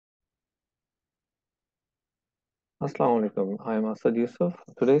Assalamu alaikum. I am Asad Yousuf.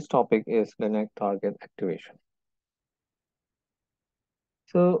 Today's topic is LINAC target activation.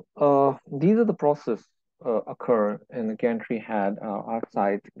 These are the process occur in the gantry head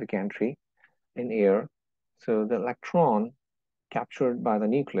outside the gantry in air. So the electron captured by the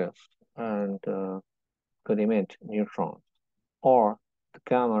nucleus and could emit neutrons, or the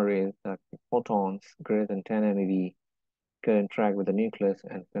gamma rays that photons greater than 10 MeV can interact with the nucleus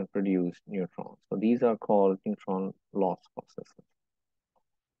and can produce neutrons. So these are called neutron loss processes.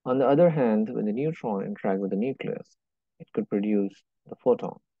 On the other hand, when the neutron interact with the nucleus, it could produce the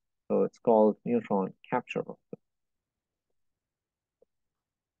photon. So it's called neutron capture process.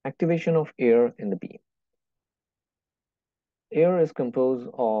 Activation of air in the beam. Air is composed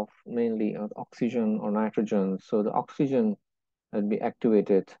of mainly of oxygen or nitrogen. So the oxygen will be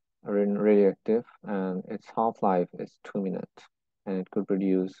activated in radioactive, and its half-life is 2 minutes, and it could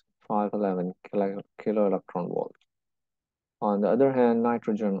produce 511 kilo electron volts. On the other hand,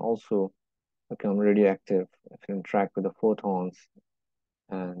 nitrogen also become radioactive if it interact with the photons,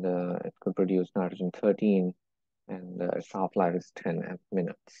 and it could produce nitrogen-13, and its half-life is 10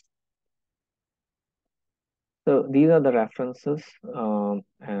 minutes. So these are the references, and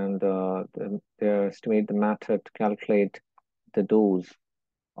they estimate the method to calculate the dose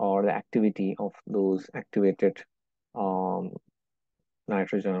or the activity of those activated um,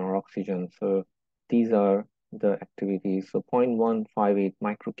 nitrogen or oxygen. So these are the activities. So 0.158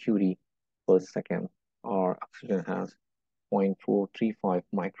 microcurie per second, or oxygen has 0.435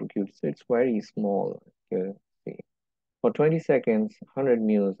 microcurie. So it's very small. You see. For 20 seconds, 100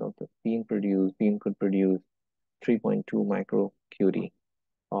 mils of the beam could produce 3.2 microcurie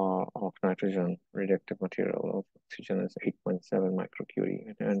of nitrogen radioactive material. Of oxygen is 8.7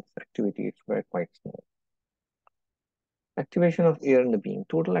 microcurie, and its activity is very quite small. Activation of air in the beam.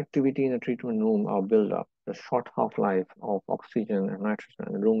 Total activity in a treatment room or build-up. The short half-life of oxygen and nitrogen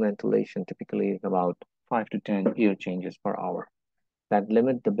and room ventilation typically is about 5 to 10 air changes per hour that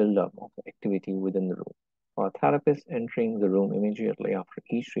limit the buildup of the activity within the room. For a therapist entering the room immediately after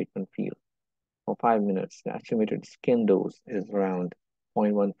each treatment field for 5 minutes, the estimated skin dose is around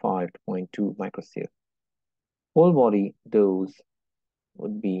 0.15 to 0.2 microsievert. Whole body dose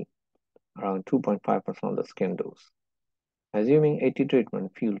would be around 2.5% of the skin dose. Assuming 80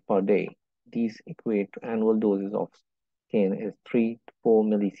 treatment field per day, these equate to annual doses of skin is 3 to 4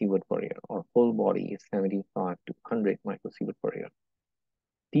 millisievert per year, or whole body is 75 to 100 microsievert per year.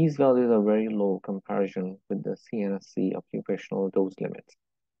 These values are very low comparison with the CNSC occupational dose limits.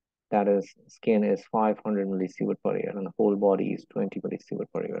 That is, skin is 500 millisievert per year and the whole body is 20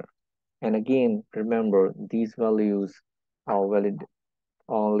 millisievert per year. And again, remember, these values are valid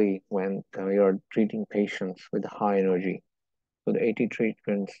only when you're treating patients with high energy. So the 80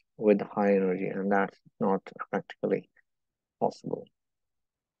 treatments with high energy, and that's not practically possible.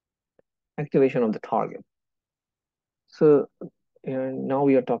 Activation of the target. So now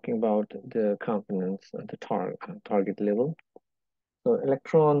we are talking about the components at the target level. So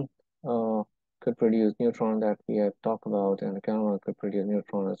electron could produce neutron that we have talked about, and gamma could produce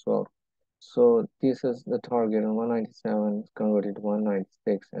neutron as well. So this is the target, and 197 is converted to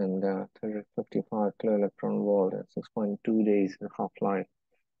 196, and 355 kilo electron volt at 6.2 days in half-life.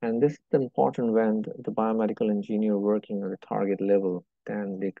 And this is important when the biomedical engineer working at the target level,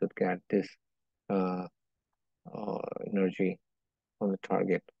 then they could get this uh, energy on the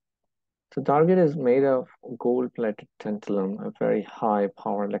target. So target is made of gold-plated tantalum. A very high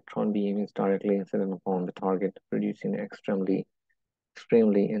power electron beam is directly incident upon the target, producing extremely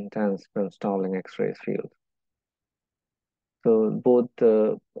intense installing X-ray field. So both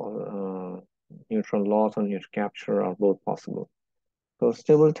the neutron loss and neutron capture are both possible. So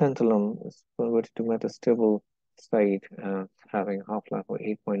stable tantalum is converted to metastable state, having half-life of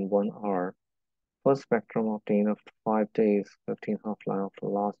 8.1 hour. First spectrum obtained after 5 days, 15 half-life after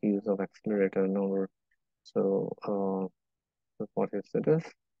last use of accelerator number. So what is this?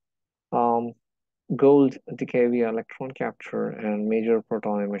 Um, Gold decay via electron capture and major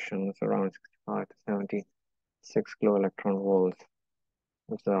proton emissions around 65 to 76 kilo electron volts,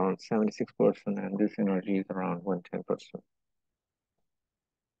 which is around 76%, and this energy is around 110%.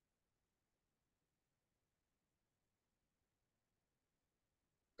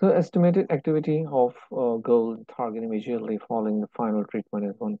 So estimated activity of gold target immediately following the final treatment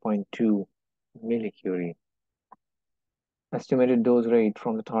is 1.2 millicurie. Estimated dose rate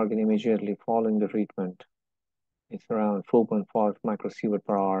from the target immediately following the treatment is around 4.5 microsievert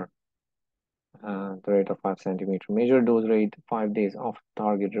per hour, the rate of 5 centimeter. Measured dose rate 5 days after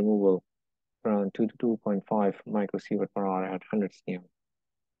target removal, around 2 to 2.5 microsievert per hour at 100 cm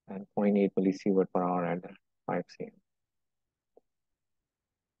and 0.8 millisievert per hour at 5 cm.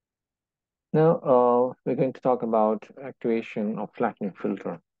 Now, we're going to talk about activation of flattening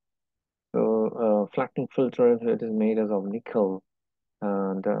filter. So, flattening filter, it is made as of nickel,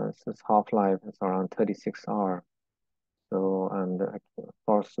 and its half-life is around 36 hours. So, and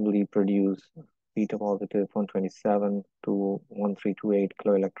possibly produce beta positive 127 to 1328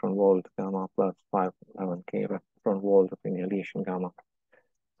 kiloelectron volt gamma plus 511 K electron volt of inhalation gamma.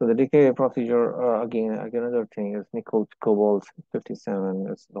 So the decay procedure, again, another thing is nickel to cobalt 57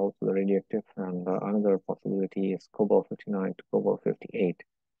 is also the radioactive, and another possibility is cobalt 59 to cobalt 58,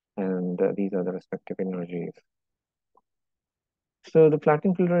 and these are the respective energies. So the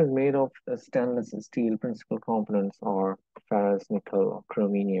flattening filter is made of stainless steel. Principal components are ferrous, nickel, or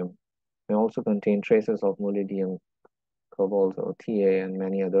chromium. They also contain traces of molybdenum, cobalt, or Ta, and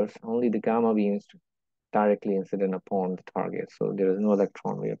many others. Only the gamma beams directly incident upon the target. So there is no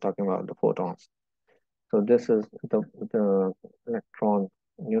electron. We are talking about the photons. So this is the electron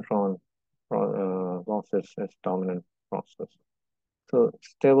neutron process is dominant process. So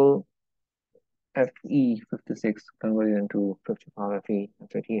stable Fe56 converted into 55 Fe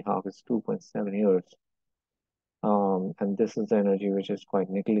after T half is 2.7 years. And this is the energy which is quite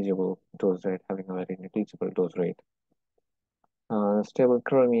negligible dose rate, having a very negligible dose rate. Stable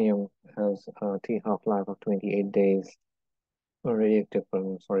chromium has a T half-life of 28 days, or radioactive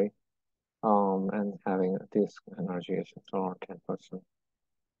chromium, sorry, and having this energy is around 10%.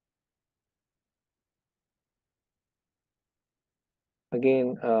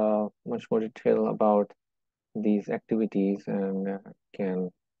 Again, much more detail about these activities, and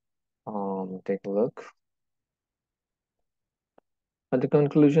can take a look. But the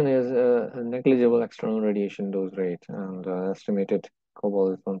conclusion is a negligible external radiation dose rate, and estimated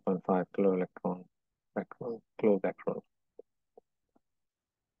cobalt is 1.5 kilobecquerel.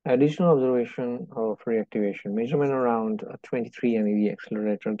 Additional observation of reactivation. Measurement around a 23 MeV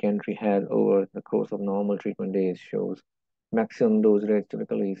accelerator gantry head over the course of normal treatment days shows maximum dose rate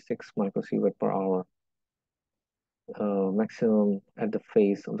typically 6 microsievert per hour. Maximum at the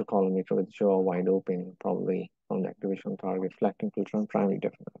face of the colorimeter with jaw wide open, probably from the activation target. Flattening filter and primary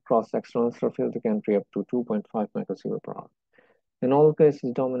definite. Across the external surface, the gantry up to 2.5 microsievert per hour. In all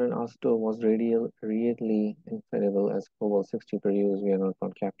cases, dominant isotope was radially inflatable as cobalt 60 produced via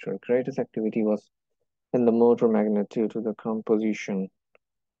neutron capture. Greatest activity was in the motor magnet due to the composition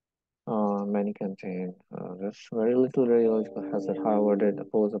many contain. There's very little radiological hazard, however, did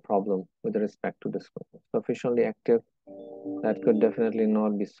pose a problem with respect to this sufficiently active that could definitely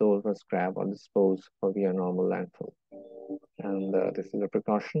not be sold for scrap or disposed for via normal landfill. And this is a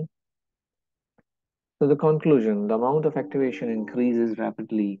precaution. So the conclusion, the amount of activation increases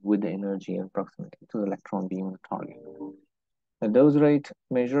rapidly with the energy and proximity to the electron beam on the target. The dose rate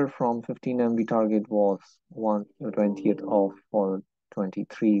measured from 15 MV target was 1/20th of for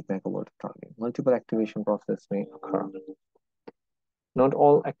 23 megavolt target. Multiple activation process may occur. Not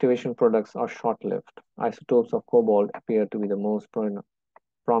all activation products are short-lived. Isotopes of cobalt appear to be the most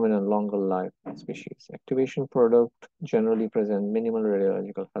prominent longer life species. Activation products generally present minimal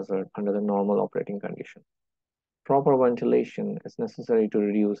radiological hazard under the normal operating conditions. Proper ventilation is necessary to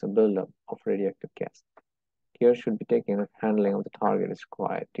reduce a buildup of radioactive gas. Care should be taken if handling of the target is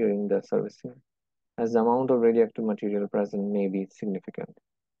required during the servicing, as the amount of radioactive material present may be significant,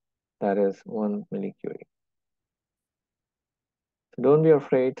 that is 1 millicurie. So don't be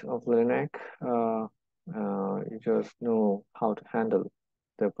afraid of LINAC. You just know how to handle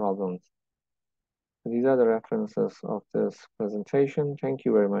the problems. These are the references of this presentation. Thank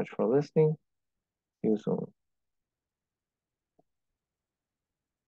you very much for listening. See you soon.